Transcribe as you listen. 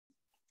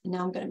And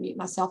now I'm going to mute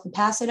myself and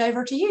pass it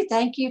over to you.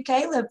 Thank you,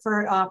 Caleb,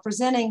 for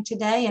presenting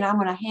today. And I'm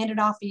going to hand it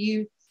off to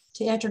you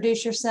to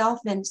introduce yourself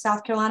in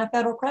South Carolina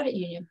Federal Credit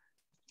Union.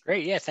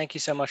 Great. Yeah. Thank you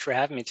so much for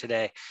having me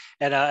today.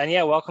 And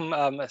yeah, welcome.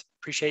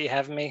 Appreciate you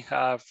having me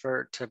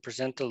to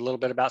present a little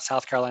bit about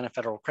South Carolina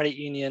Federal Credit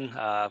Union,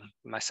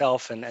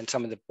 myself, and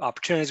some of the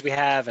opportunities we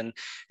have and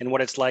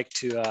what it's like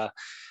to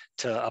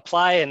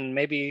apply and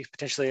maybe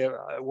potentially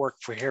work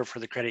for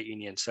the credit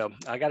union. So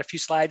I got a few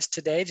slides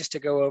today just to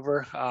go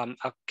over. I'll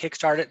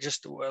kickstart it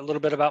just a little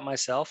bit about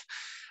myself.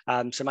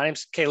 So my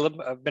name's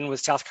Caleb. I've been with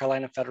South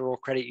Carolina Federal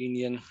Credit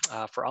Union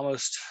for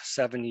almost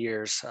 7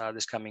 years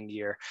this coming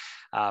year.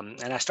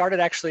 And I started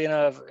actually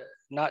I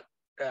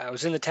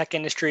was in the tech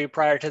industry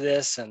prior to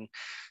this and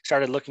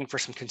started looking for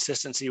some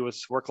consistency with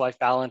work-life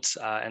balance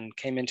and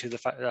came into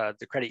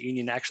the credit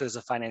union actually as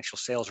a financial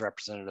sales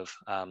representative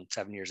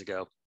 7 years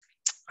ago.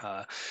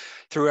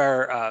 Through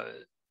our,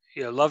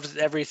 loved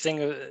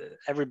everything,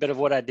 every bit of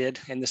what I did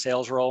in the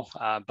sales role,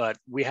 but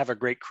we have a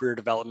great career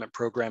development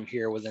program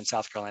here within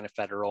South Carolina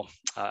Federal,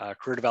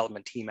 career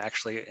development team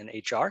actually in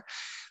HR.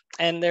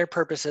 And their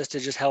purpose is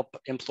to just help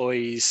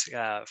employees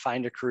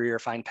find a career,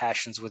 find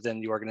passions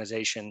within the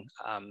organization,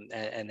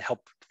 and help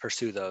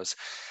pursue those.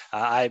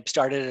 I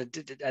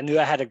knew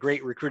I had a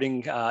great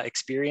recruiting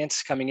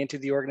experience coming into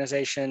the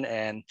organization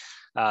and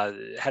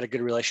had a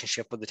good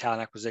relationship with the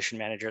talent acquisition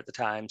manager at the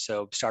time.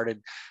 So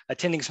started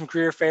attending some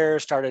career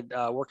fairs, started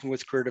working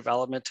with career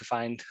development to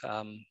find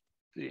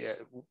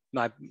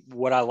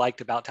what I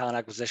liked about talent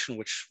acquisition,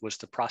 which was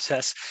the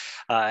process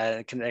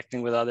and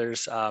connecting with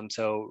others. After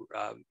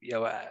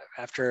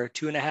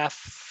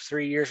 2.5,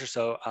 3 years or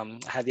so, I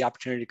had the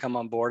opportunity to come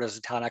on board as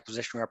a talent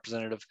acquisition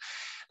representative.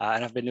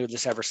 And I've been doing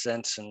this ever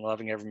since and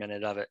loving every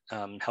minute of it,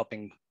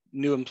 helping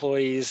new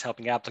employees,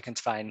 helping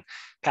applicants find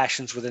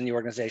passions within the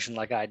organization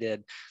like I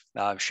did,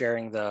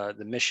 sharing the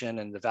mission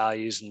and the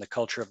values and the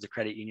culture of the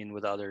credit union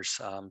with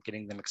others,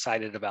 getting them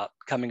excited about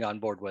coming on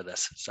board with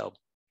us. So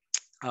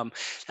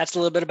that's a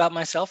little bit about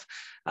myself.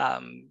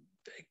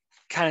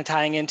 Kind of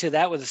tying into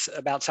that was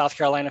about South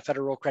Carolina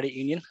Federal Credit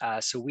Union.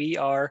 So we've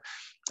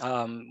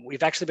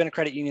actually been a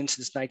credit union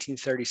since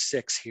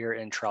 1936 here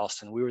in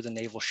Charleston. We were the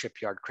Naval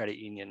Shipyard Credit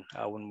Union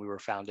when we were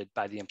founded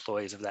by the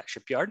employees of that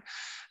shipyard.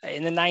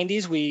 In the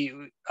 90s, we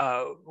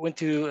went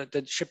to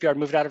the shipyard,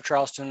 moved out of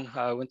Charleston,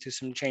 went through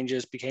some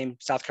changes, became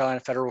South Carolina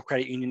Federal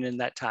Credit Union in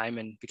that time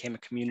and became a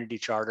community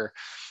charter,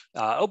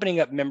 opening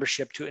up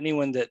membership to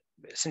anyone that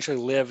essentially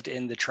lived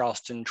in the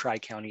Charleston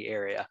Tri-County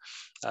area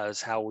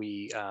is how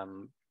we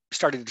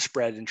started to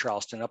spread in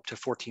Charleston up to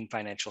 14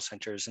 financial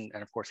centers and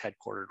of course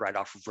headquartered right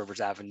off of Rivers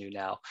Avenue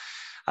now.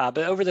 But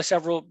over the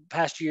several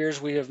past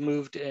years, we have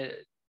moved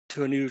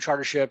to a new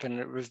chartership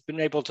and we've been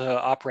able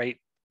to operate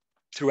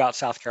throughout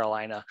South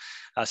Carolina.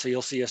 So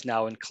you'll see us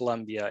now in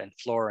Columbia and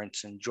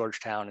Florence and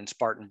Georgetown and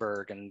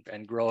Spartanburg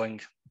and growing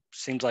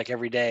seems like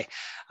every day,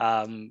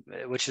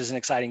 which is an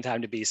exciting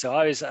time to be. So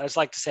I always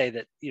like to say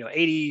that,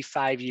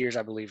 85 years,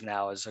 I believe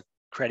now as a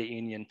credit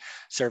union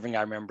serving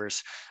our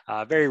members,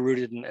 very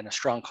rooted in a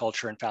strong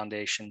culture and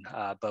foundation.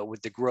 But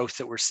with the growth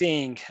that we're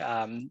seeing,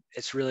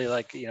 it's really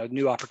like,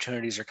 new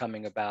opportunities are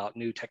coming about,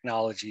 new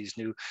technologies,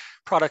 new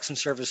products and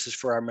services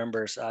for our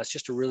members. It's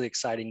just a really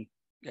exciting,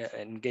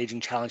 engaging,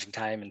 challenging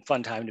time and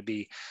fun time to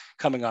be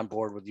coming on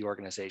board with the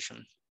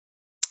organization.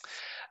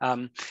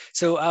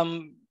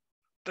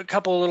 A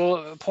couple of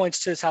little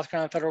points to South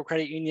Carolina Federal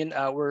Credit Union.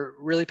 We're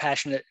really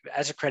passionate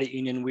as a credit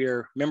union. We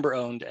are member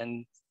owned,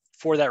 and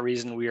for that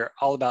reason, we are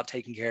all about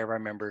taking care of our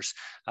members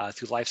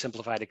through life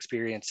simplified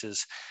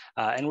experiences.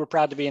 And we're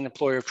proud to be an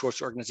employer of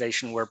choice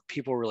organization where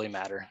people really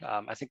matter.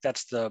 I think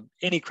that's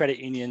any credit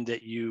union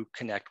that you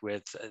connect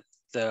with,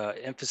 the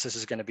emphasis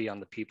is going to be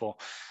on the people,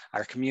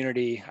 our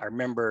community, our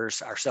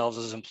members, ourselves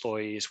as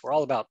employees. We're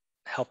all about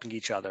helping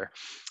each other.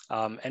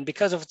 And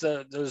because of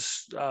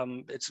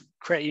it's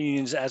credit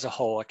unions as a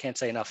whole, I can't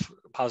say enough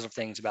positive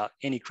things about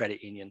any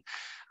credit union,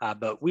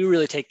 but we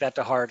really take that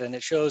to heart, and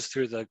it shows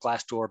through the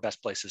Glassdoor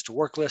Best Places to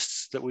Work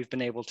lists that we've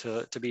been able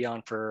to be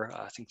on for,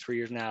 I think, 3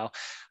 years now.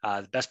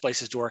 The Best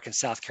Places to Work in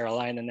South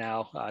Carolina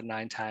now,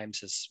 9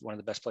 times is one of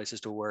the best places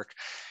to work.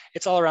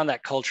 It's all around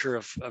that culture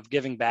of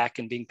giving back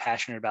and being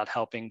passionate about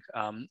helping.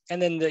 And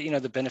then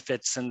the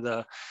benefits and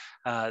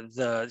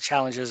the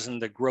challenges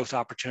and the growth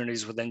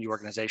opportunities within the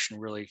organization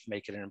really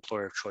make it an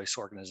employer of choice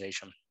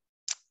organization.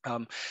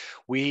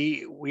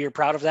 We are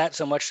proud of that,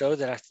 so much so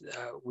that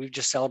we've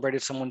just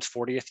celebrated someone's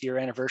 40th year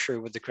anniversary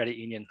with the credit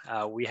union.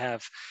 We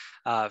have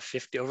over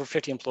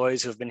 50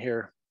 employees who have been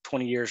here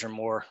 20 years or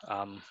more.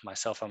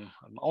 Myself, I'm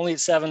only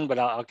at 7, but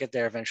I'll get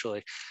there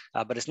eventually.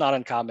 But it's not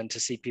uncommon to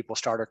see people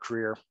start a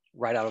career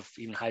right out of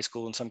even high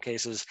school in some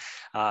cases,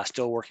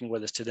 still working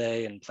with us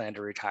today and plan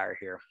to retire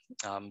here.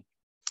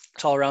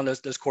 It's all around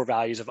those core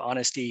values of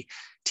honesty,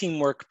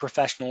 teamwork,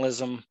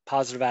 professionalism,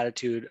 positive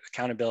attitude,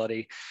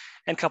 accountability,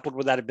 and coupled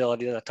with that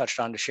ability that I touched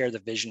on to share the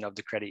vision of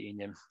the credit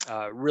union,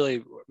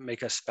 really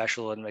make us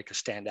special and make us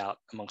stand out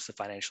amongst the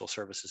financial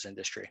services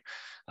industry.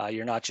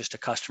 You're not just a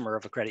customer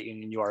of a credit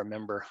union, you are a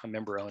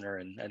member owner,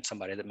 and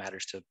somebody that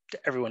matters to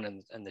everyone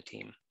in the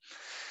team.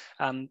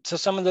 So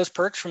some of those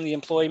perks from the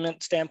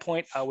employment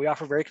standpoint, we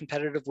offer very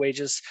competitive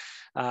wages,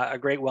 a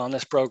great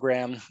wellness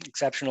program,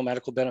 exceptional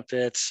medical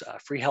benefits,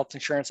 free health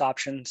insurance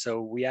option.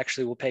 So we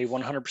actually will pay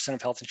 100%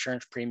 of health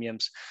insurance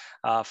premiums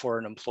for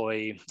an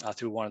employee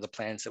through one of the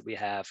plans that we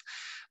have.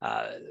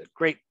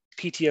 Great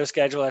PTO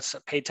schedule, that's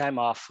paid time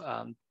off.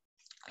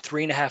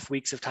 3.5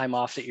 weeks of time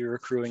off that you're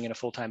accruing in a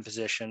full-time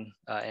position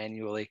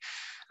annually.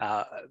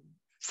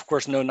 Of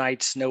course, no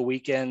nights, no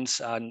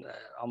weekends.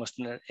 Almost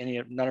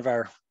none of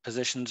our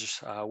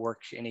positions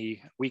work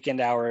any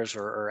weekend hours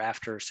or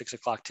after 6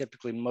 o'clock.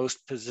 Typically,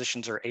 most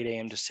positions are 8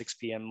 a.m. to 6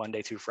 p.m.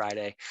 Monday through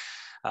Friday.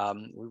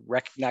 We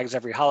recognize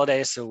every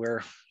holiday, so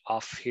we're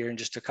off here in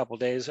just a couple of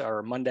days,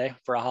 or Monday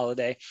for a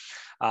holiday.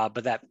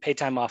 But that paid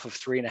time off of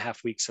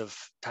 3.5 weeks of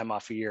time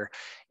off a year.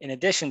 In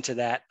addition to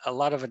that, a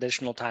lot of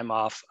additional time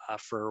off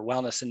for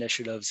wellness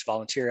initiatives,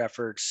 volunteer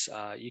efforts.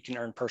 You can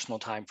earn personal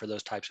time for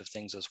those types of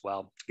things as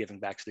well, giving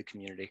back to the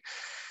community.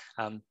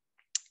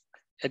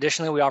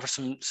 Additionally, we offer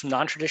some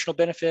non-traditional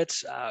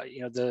benefits.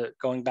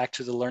 Going back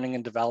to the learning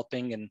and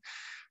developing and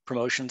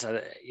promotions,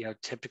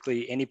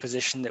 typically any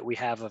position that we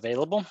have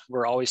available,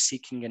 we're always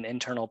seeking an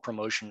internal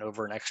promotion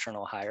over an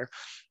external hire.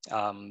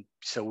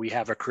 So we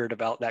have a career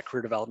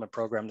development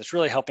program that's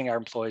really helping our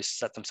employees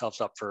set themselves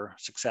up for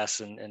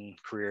success in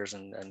careers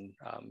and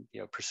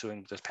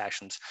pursuing those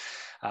passions.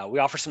 We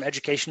offer some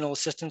educational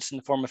assistance in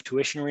the form of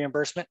tuition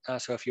reimbursement.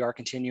 So if you are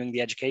continuing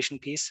the education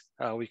piece,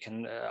 we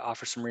can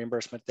offer some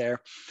reimbursement there.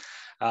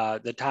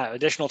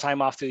 Additional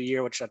time off through the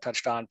year, which I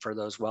touched on for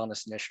those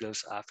wellness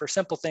initiatives, for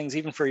simple things,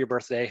 even for your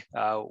birthday.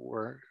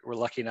 We're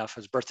lucky enough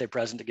as birthday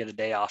present to get a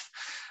day off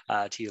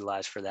to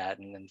utilize for that,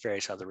 and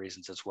various other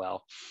reasons as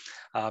well.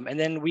 And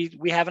then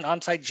we have an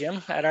on-site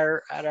gym at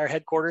our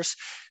headquarters.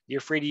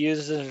 You're free to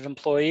use as an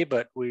employee,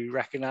 but we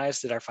recognize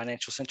that our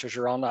financial centers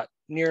are all not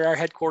near our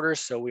headquarters,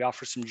 so we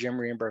offer some gym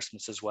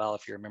reimbursements as well.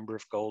 If you're a member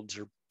of Gold's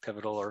or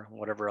Pivotal or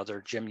whatever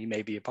other gym you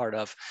may be a part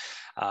of,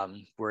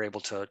 we're able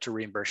to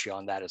reimburse you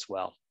on that as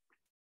well.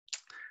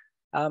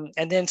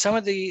 And then some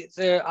of the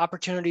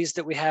opportunities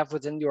that we have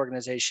within the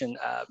organization,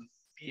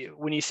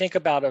 when you think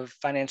about a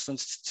financial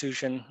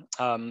institution,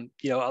 a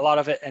lot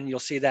of it, and you'll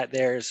see that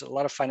there's a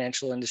lot of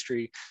financial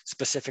industry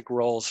specific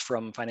roles,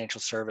 from financial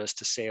service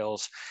to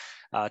sales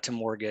to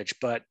mortgage,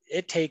 but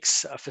it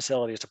takes a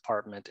facilities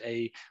department,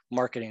 a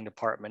marketing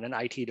department, an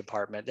IT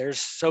department. There's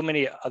so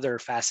many other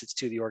facets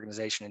to the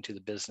organization and to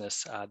the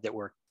business that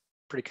we're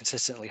pretty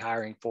consistently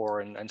hiring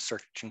for and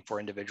searching for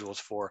individuals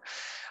for.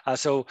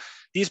 So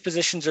these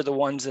positions are the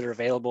ones that are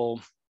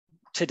available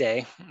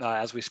today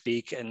as we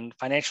speak, and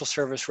financial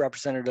service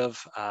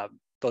representative,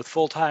 both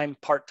full-time,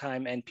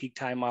 part-time, and peak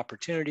time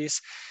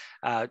opportunities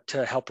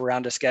to help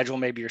around a schedule.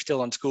 Maybe you're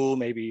still in school,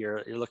 maybe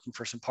you're looking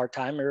for some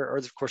part-time, or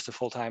of course the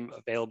full-time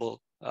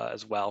available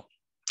as well.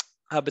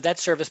 But that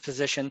service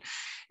position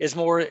is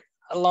more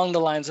along the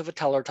lines of a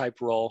teller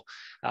type role,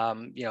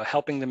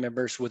 helping the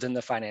members within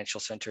the financial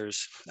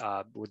centers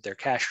with their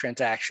cash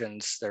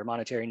transactions, their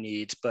monetary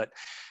needs, but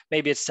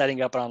maybe it's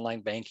setting up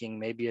online banking,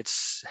 maybe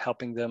it's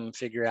helping them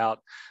figure out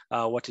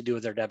what to do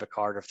with their debit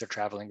card if they're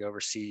traveling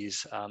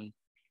overseas.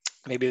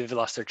 Maybe they've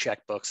lost their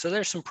checkbook. So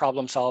there's some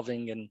problem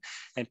solving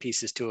and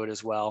pieces to it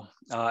as well.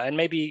 And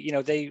maybe,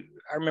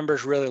 our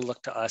members really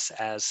look to us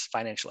as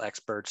financial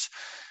experts.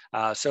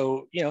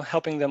 So,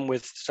 helping them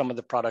with some of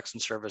the products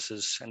and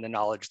services and the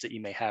knowledge that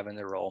you may have in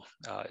their role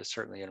is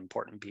certainly an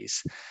important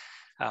piece.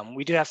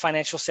 We do have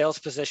financial sales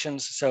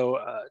positions. So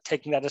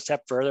taking that a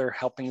step further,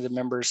 helping the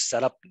members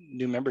set up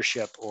new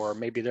membership, or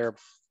maybe they're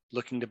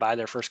looking to buy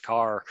their first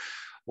car,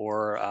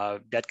 or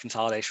debt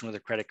consolidation with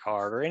a credit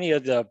card, or any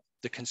of the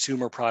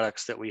consumer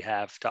products that we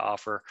have to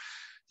offer.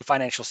 The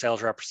financial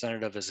sales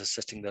representative is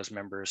assisting those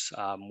members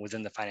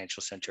within the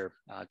financial center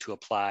to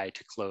apply,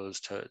 to close,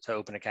 to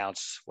open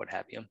accounts, what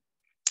have you.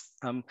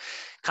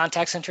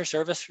 Contact center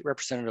service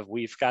representative,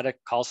 we've got a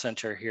call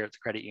center here at the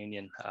credit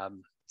union.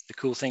 The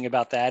cool thing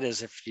about that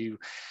is, if you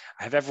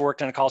have ever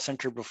worked in a call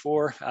center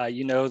before,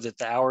 you know that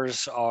the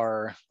hours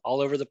are all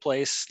over the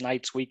place,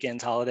 nights,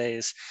 weekends,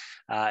 holidays,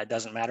 it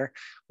doesn't matter.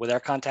 With our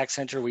contact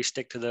center, we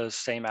stick to those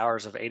same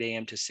hours of 8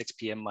 a.m. to 6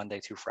 p.m. Monday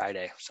through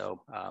Friday.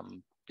 So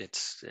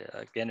it's,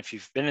 again, if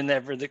you've been in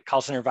the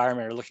call center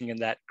environment or looking in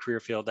that career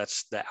field,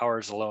 that's the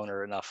hours alone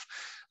are enough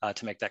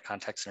to make that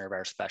contact center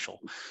very special.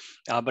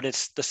 But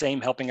it's the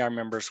same, helping our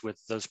members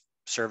with those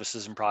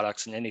services and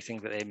products and anything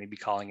that they may be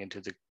calling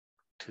into the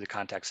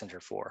contact center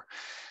for.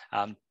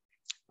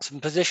 some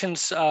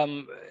positions,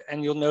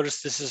 and you'll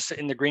notice this is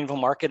in the Greenville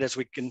market as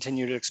we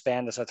continue to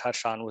expand, as I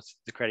touched on with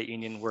the credit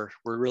union. We're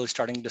really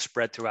starting to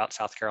spread throughout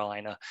South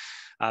Carolina,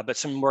 but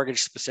some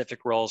mortgage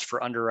specific roles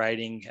for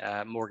underwriting,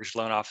 mortgage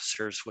loan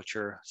officers, which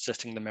are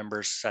assisting the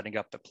members setting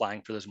up,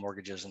 applying for those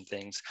mortgages and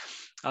things,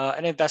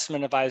 an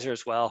investment advisor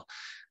as well.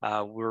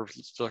 We're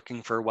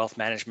looking for wealth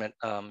management,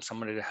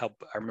 somebody to help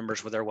our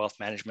members with their wealth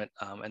management,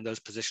 and those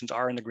positions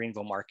are in the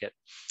Greenville market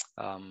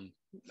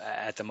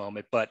at the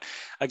moment. But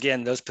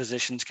again, those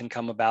positions can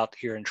come about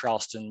here in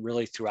Charleston,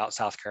 really throughout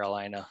South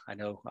Carolina. I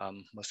know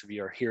most of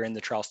you are here in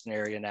the Charleston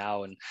area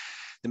now, and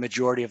the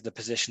majority of the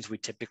positions we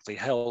typically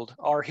held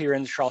are here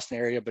in the Charleston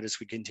area, but as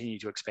we continue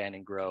to expand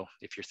and grow,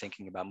 if you're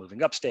thinking about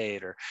moving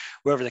upstate or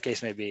wherever the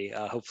case may be,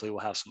 hopefully we'll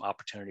have some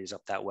opportunities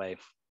up that way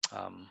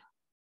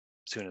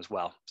soon as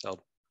well. So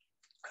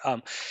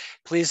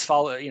please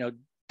follow,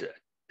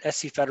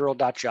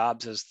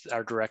 scfederal.jobs is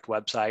our direct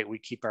website. We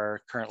keep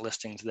our current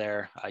listings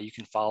there. You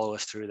can follow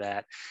us through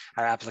that.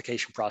 Our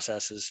application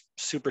process is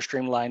super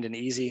streamlined and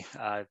easy.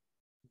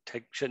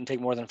 Shouldn't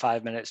take more than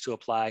 5 minutes to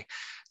apply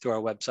through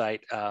our website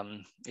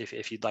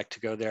if you'd like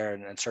to go there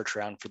and search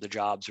around for the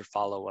jobs or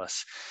follow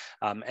us.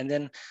 And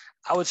then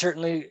I would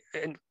certainly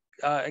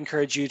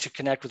encourage you to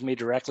connect with me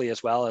directly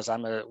as well, as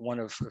I'm one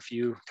of a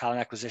few talent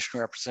acquisition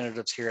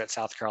representatives here at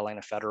South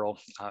Carolina Federal.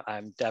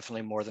 I'm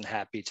definitely more than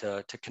happy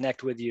to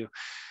connect with you.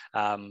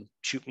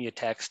 Shoot me a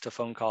text, a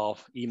phone call,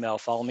 email,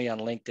 follow me on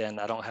LinkedIn.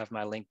 I don't have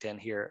my LinkedIn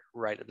here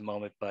right at the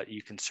moment, but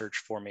you can search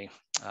for me.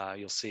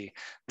 You'll see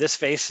this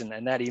face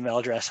and that email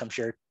address, I'm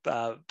sure,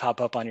 pop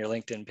up on your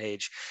LinkedIn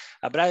page.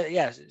 But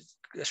I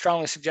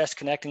strongly suggest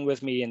connecting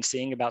with me and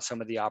seeing about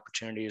some of the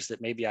opportunities that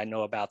maybe I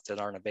know about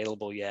that aren't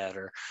available yet,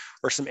 or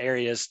some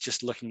areas.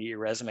 Just looking at your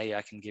resume,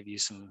 I can give you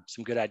some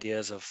good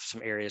ideas of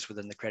some areas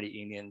within the credit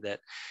union that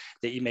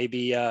you may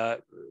be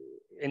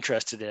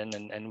interested in,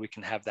 and we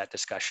can have that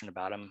discussion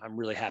about them. I'm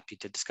really happy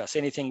to discuss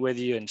anything with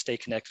you and stay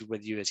connected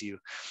with you as you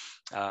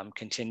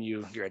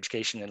continue your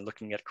education and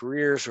looking at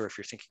careers, or if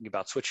you're thinking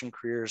about switching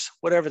careers,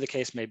 whatever the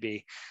case may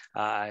be.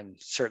 I'm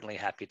certainly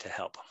happy to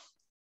help.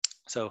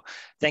 So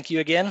thank you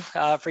again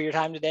for your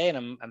time today, and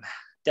I'm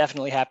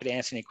definitely happy to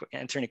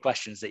answer any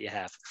questions that you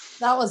have.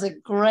 That was a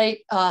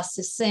great,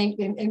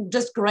 succinct, and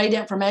just great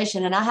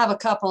information. And I have a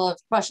couple of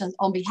questions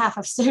on behalf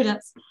of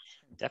students.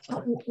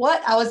 Definitely.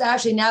 What I was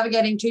actually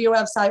navigating to your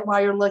website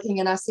while you're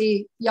looking, and I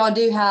see y'all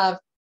do have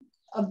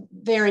a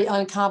very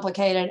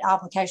uncomplicated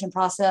application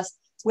process,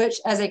 which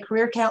as a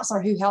career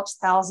counselor who helps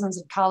thousands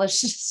of college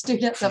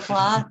students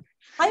apply,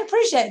 I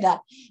appreciate that.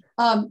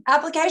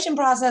 Application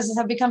processes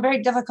have become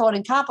very difficult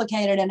and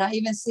complicated, and I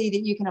even see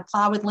that you can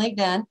apply with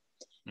LinkedIn.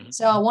 Mm-hmm.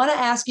 So I want to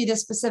ask you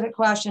this specific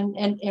question,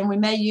 and we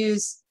may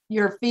use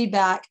your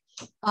feedback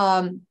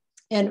in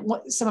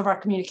some of our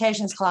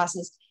communications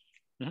classes.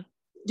 Mm-hmm.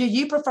 Do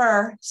you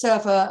prefer, so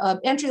if an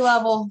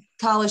entry-level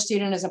college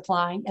student is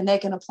applying and they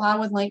can apply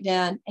with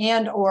LinkedIn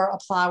and or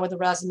apply with a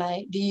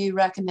resume, do you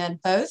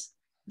recommend both?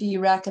 Do you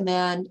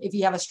recommend, if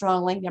you have a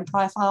strong LinkedIn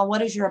profile,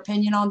 what is your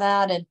opinion on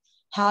that? And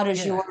how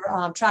does your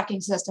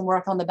tracking system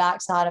work on the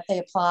backside if they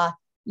apply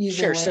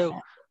using LinkedIn?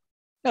 So,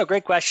 no,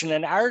 great question.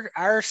 And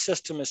our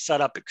system is set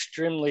up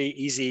extremely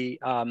easy.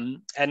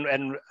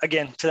 And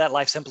again, to that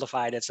Life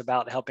Simplified, it's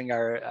about helping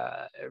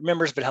our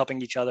members, but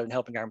helping each other and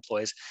helping our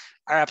employees.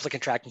 Our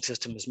applicant tracking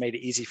system has made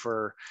it easy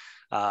for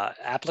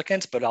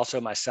applicants, but also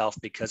myself,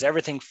 because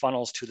everything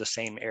funnels to the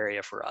same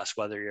area for us,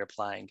 whether you're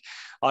applying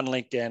on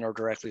LinkedIn or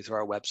directly through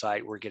our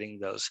website, we're getting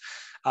those.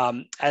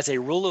 As a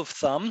rule of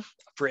thumb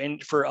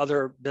for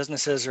other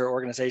businesses or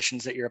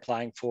organizations that you're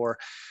applying for,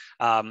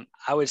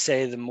 I would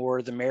say the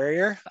more the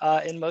merrier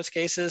in most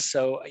cases.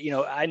 So,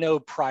 I know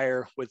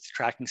prior with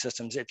tracking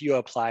systems, if you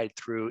applied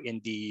through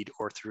Indeed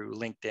or through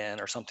LinkedIn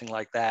or something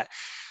like that,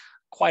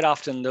 quite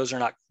often those are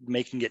not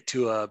making it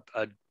to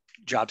a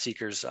job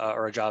seekers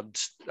or a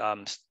jobs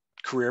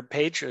career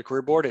page, a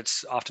career board.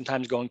 It's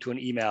oftentimes going to an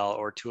email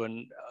or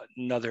to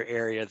another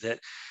area that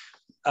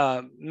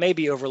may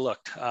be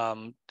overlooked,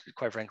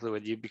 quite frankly,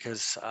 with you,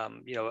 because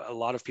a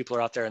lot of people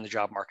are out there in the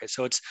job market.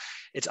 So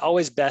it's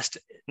always best,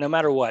 no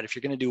matter what, if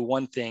you're going to do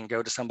one thing,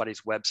 go to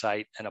somebody's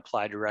website and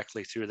apply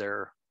directly through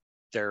their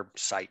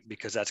site,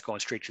 because that's going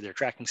straight to their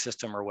tracking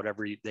system or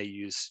whatever they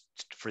use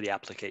for the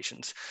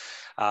applications.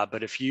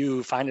 But if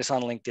you find us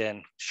on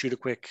LinkedIn, shoot a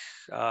quick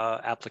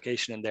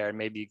application in there and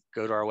maybe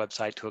go to our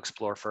website to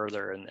explore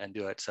further and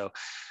do it. So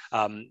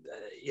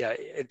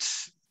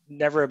it's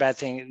never a bad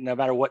thing, no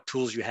matter what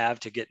tools you have,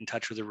 to get in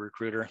touch with a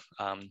recruiter.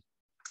 And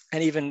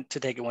even to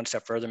take it one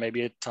step further,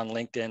 maybe it's on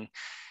LinkedIn,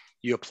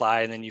 you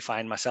apply and then you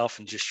find myself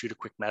and just shoot a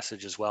quick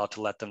message as well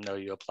to let them know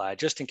you applied,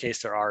 just in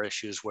case there are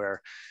issues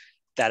where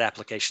that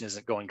application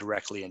isn't going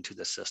directly into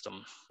the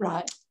system.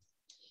 Right.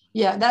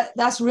 Yeah,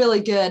 that's really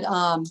good.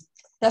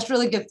 That's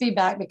really good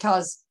feedback,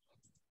 because,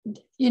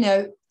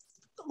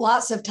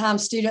 lots of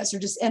times students are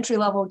just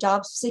entry-level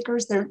job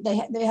seekers.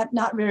 They have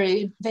not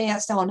very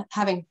advanced on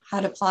having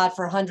had applied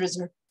for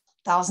hundreds or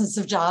thousands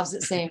of jobs,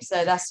 it seems.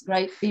 So that's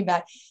great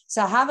feedback.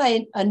 So I have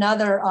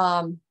another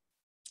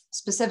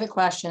specific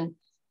question.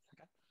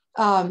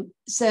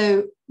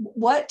 So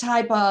what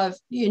type of,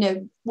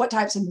 what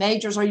types of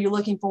majors are you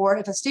looking for?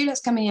 If a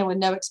student's coming in with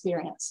no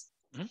experience,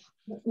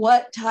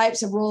 what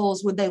types of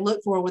roles would they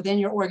look for within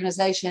your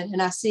organization?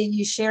 And I see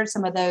you shared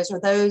some of those. Are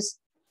those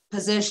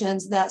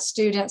positions that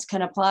students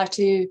can apply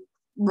to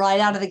right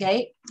out of the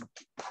gate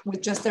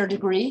with just their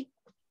degree?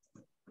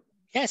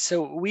 Yeah,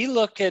 so we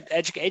look at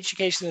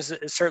education is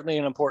certainly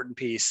an important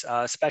piece,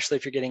 especially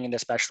if you're getting into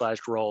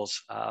specialized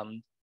roles.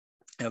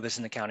 If it's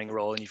an accounting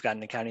role and you've got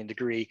an accounting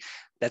degree,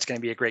 that's going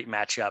to be a great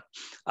matchup.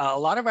 A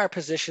lot of our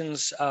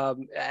positions,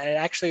 and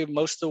actually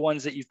most of the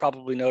ones that you've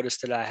probably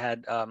noticed that I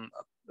had,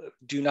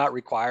 do not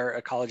require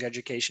a college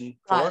education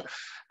for.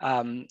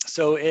 Right.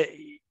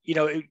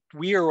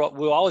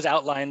 We'll always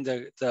outline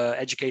the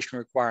education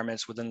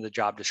requirements within the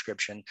job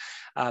description,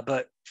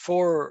 but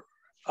for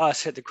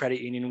us at the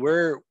credit union,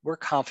 we're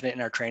confident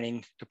in our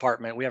training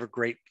department. We have a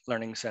great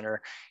learning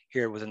center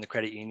here within the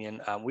credit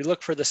union. We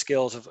look for the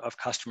skills of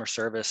customer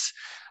service,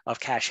 of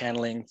cash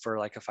handling for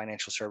like a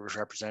financial service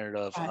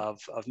representative, right,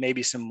 of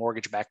maybe some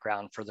mortgage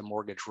background for the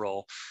mortgage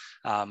role.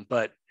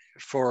 But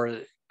for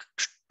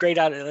straight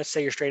out, let's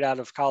say you're straight out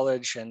of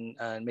college and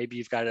maybe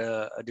you've got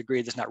a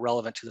degree that's not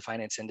relevant to the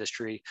finance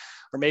industry,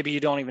 or maybe you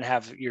don't even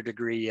have your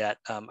degree yet.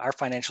 Our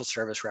financial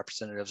service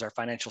representatives, our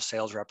financial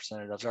sales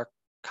representatives, our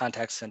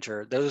contact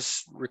center,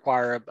 those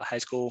require a high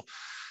school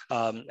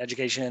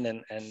education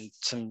and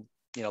some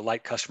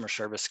light customer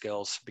service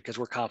skills, because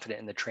we're confident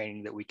in the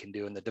training that we can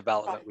do and the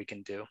development we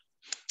can do.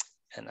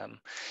 And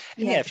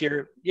if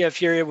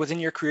you're within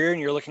your career and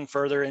you're looking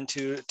further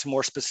into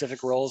more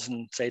specific roles,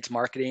 and say it's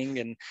marketing,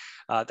 and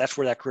that's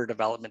where that career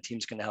development team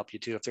is going to help you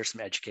too. If there's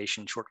some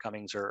education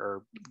shortcomings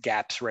or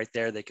gaps right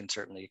there, they can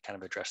certainly kind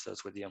of address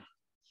those with you.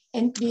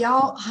 And do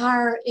y'all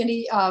hire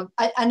any,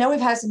 I know we've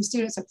had some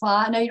students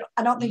apply.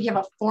 I don't think you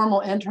have a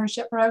formal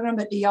internship program,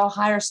 but do y'all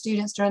hire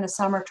students during the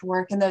summer to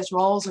work in those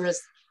roles, or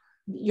is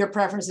your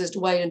preference is to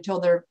wait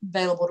until they're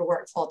available to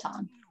work full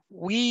time?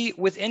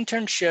 With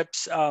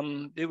internships,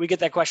 we get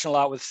that question a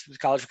lot with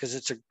college because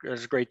it's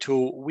a great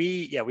tool.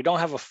 We don't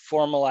have a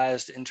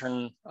formalized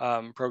intern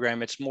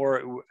program. It's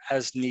more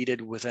as needed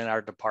within our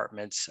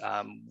departments.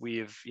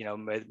 We've,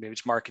 maybe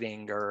it's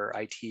marketing or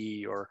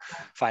IT or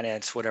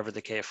finance, whatever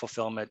the case,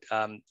 fulfillment.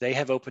 They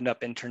have opened up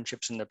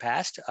internships in the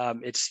past.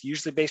 It's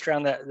usually based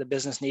around the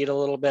business need a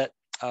little bit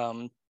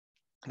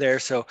there.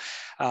 So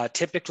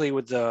typically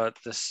with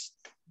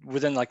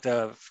within like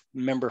the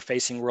member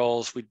facing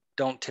roles, we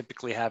don't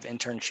typically have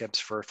internships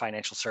for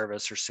financial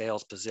service or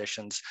sales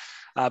positions.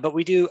 But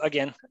we do,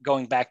 again,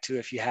 going back to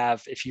if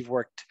you've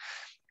worked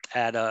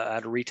at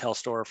a retail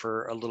store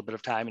for a little bit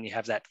of time and you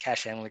have that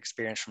cash handling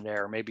experience from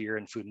there, or maybe you're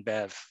in food and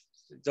bev,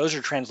 those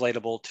are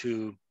translatable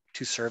to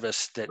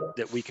service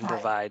that we can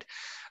provide.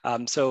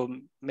 So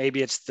maybe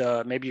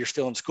you're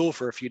still in school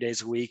for a few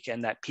days a week,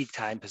 and that peak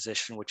time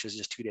position, which is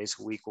just 2 days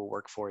a week, will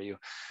work for you.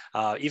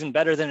 Even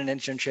better than an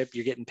internship,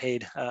 you're getting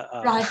paid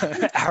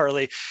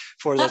hourly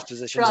for those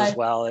positions as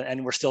well,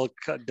 and we're still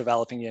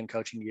developing you and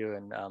coaching you,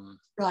 and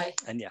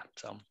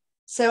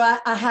So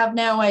I have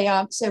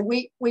now so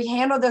we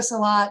handle this a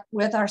lot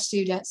with our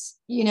students.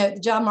 The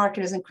job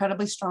market is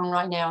incredibly strong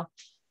right now,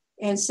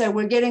 and so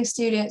we're getting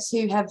students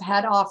who have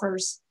had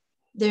offers.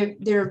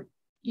 They're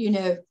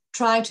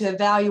trying to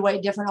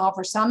evaluate different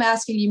offers. So I'm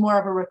asking you more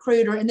of a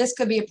recruiter, and this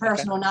could be a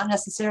personal, not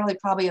necessarily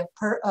probably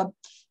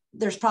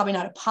there's probably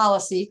not a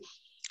policy.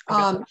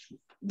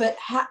 But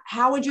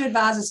how would you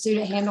advise a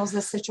student handles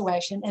this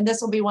situation? And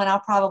this will be one I'll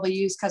probably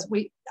use because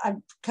I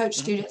coach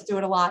students do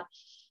it a lot.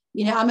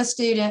 I'm a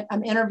student,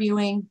 I'm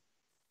interviewing.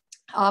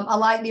 I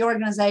like the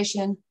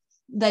organization.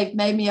 They've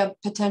made me a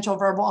potential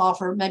verbal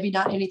offer, maybe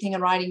not anything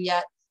in writing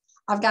yet.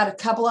 I've got a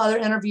couple of other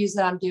interviews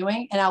that I'm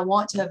doing, and I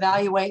want to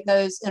evaluate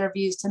those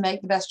interviews to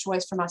make the best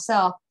choice for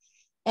myself.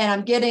 And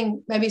I'm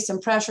getting maybe some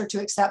pressure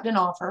to accept an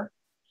offer.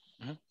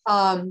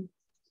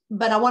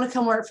 But I want to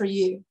come work for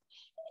you.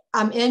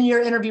 I'm in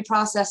your interview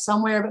process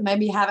somewhere, but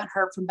maybe haven't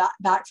heard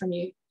back from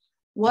you.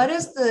 What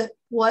is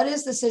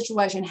the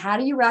situation? How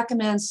do you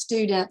recommend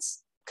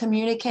students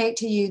communicate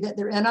to you that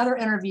they're in other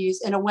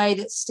interviews in a way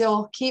that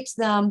still keeps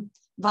them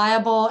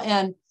viable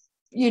and,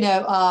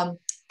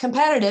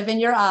 competitive in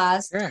your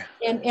eyes? Sure.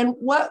 And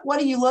what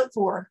do you look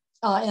for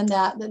in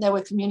that they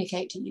would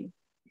communicate to you?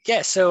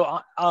 Yeah.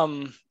 So,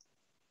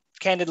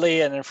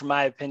 candidly, and from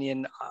my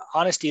opinion,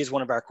 honesty is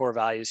one of our core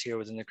values here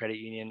within the credit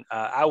union.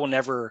 I will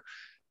never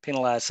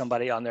penalize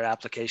somebody on their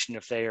application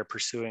if they are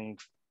pursuing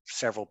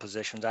several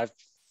positions.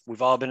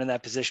 We've all been in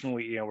that position.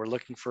 We're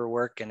looking for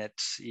work, and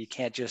you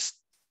can't just,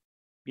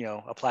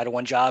 apply to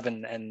one job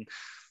and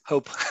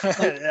hope.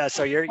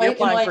 So you're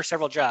applying for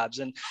several jobs,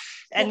 and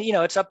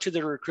it's up to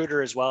the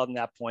recruiter as well in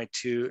that point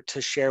to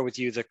share with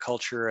you the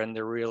culture and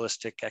the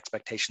realistic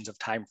expectations of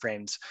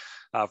timeframes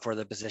for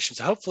the position.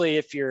 So hopefully,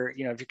 if you're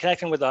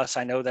connecting with us,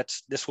 I know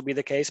this will be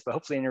the case, but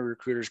hopefully your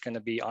recruiter is going to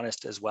be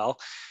honest as well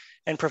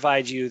and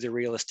provide you the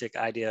realistic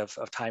idea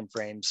of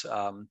timeframes,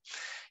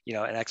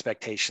 and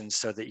expectations,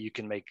 so that you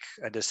can make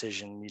a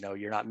decision.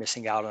 You're not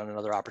missing out on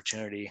another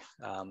opportunity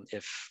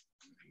if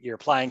you're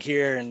applying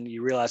here and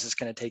you realize it's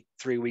going to take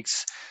 3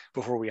 weeks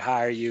before we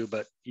hire you,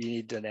 but you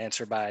need an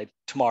answer by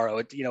tomorrow.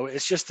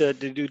 It's just the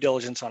due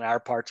diligence on our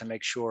part to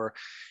make sure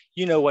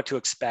you know what to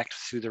expect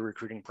through the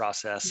recruiting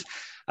process.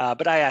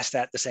 But I ask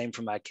that the same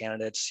for my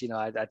candidates.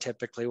 I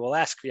typically will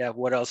ask,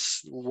 what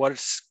else, what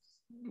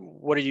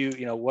are you,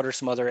 what are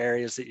some other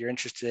areas that you're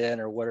interested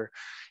in, or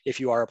if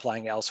you are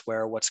applying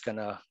elsewhere,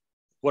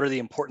 what are the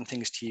important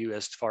things to you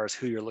as far as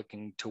who you're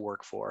looking to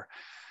work for?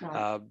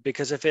 Right.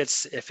 Because if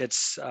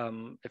it's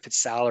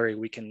salary,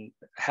 we can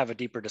have a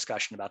deeper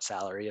discussion about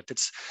salary. If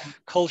it's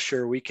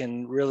culture, we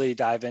can really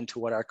dive into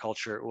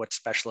what's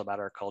special about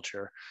our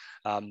culture,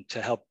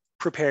 to help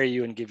prepare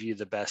you and give you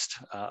the best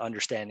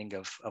understanding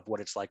of what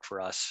it's like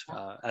for us,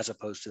 as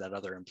opposed to that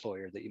other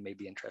employer that you may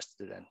be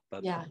interested in.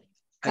 But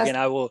again,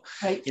 I will,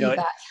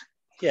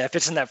 if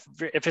it's in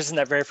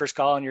that very first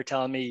call and you're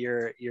telling me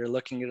you're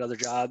looking at other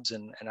jobs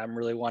and I'm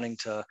really wanting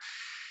to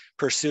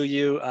pursue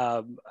you,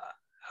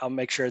 I'll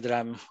make sure that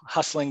I'm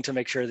hustling to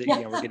make sure that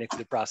we're getting through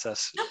the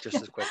process just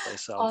as quickly.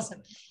 So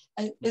awesome.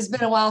 It's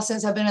been a while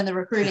since I've been in the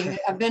recruiting.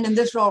 I've been in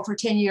this role for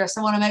 10 years.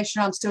 So I want to make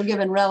sure I'm still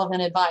giving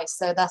relevant advice.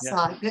 So that's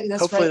hopefully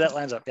great. That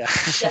lines up. Yeah,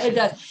 it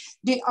does.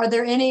 Are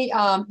there any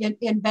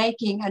in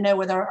banking? I know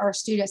with our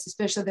students,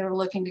 especially that are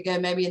looking to go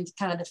maybe into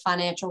kind of the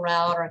financial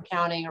route or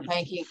accounting or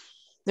banking,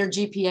 their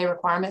GPA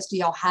requirements. Do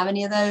y'all have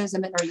any of those? I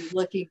mean, are you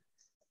looking?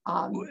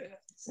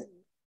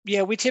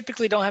 Yeah, we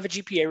typically don't have a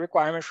GPA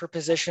requirement for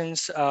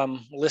positions.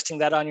 Listing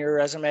that on your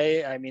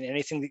resume, I mean,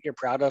 anything that you're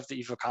proud of that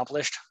you've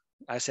accomplished,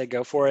 I say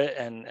go for it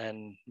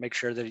and make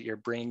sure that you're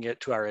bringing it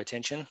to our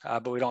attention.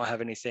 But we don't have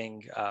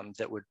anything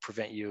that would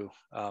prevent you,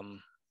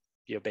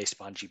 based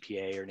upon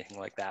GPA or anything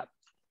like that.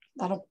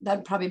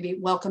 That'd probably be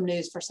welcome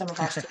news for some of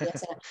our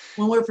students. And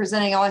when we're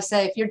presenting, I always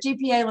say, if your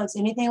GPA looks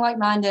anything like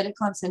mine did at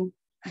Clemson,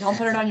 don't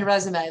put it on your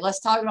resume. Let's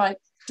talk about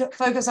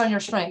focus on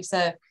your strengths.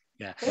 So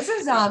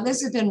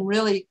this has been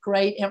really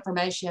great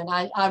information.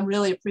 I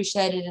really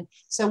appreciate it. And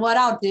so what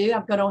I'll do,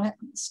 I'm going to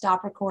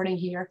stop recording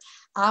here.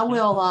 I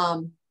will,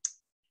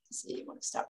 let's see, you want to stop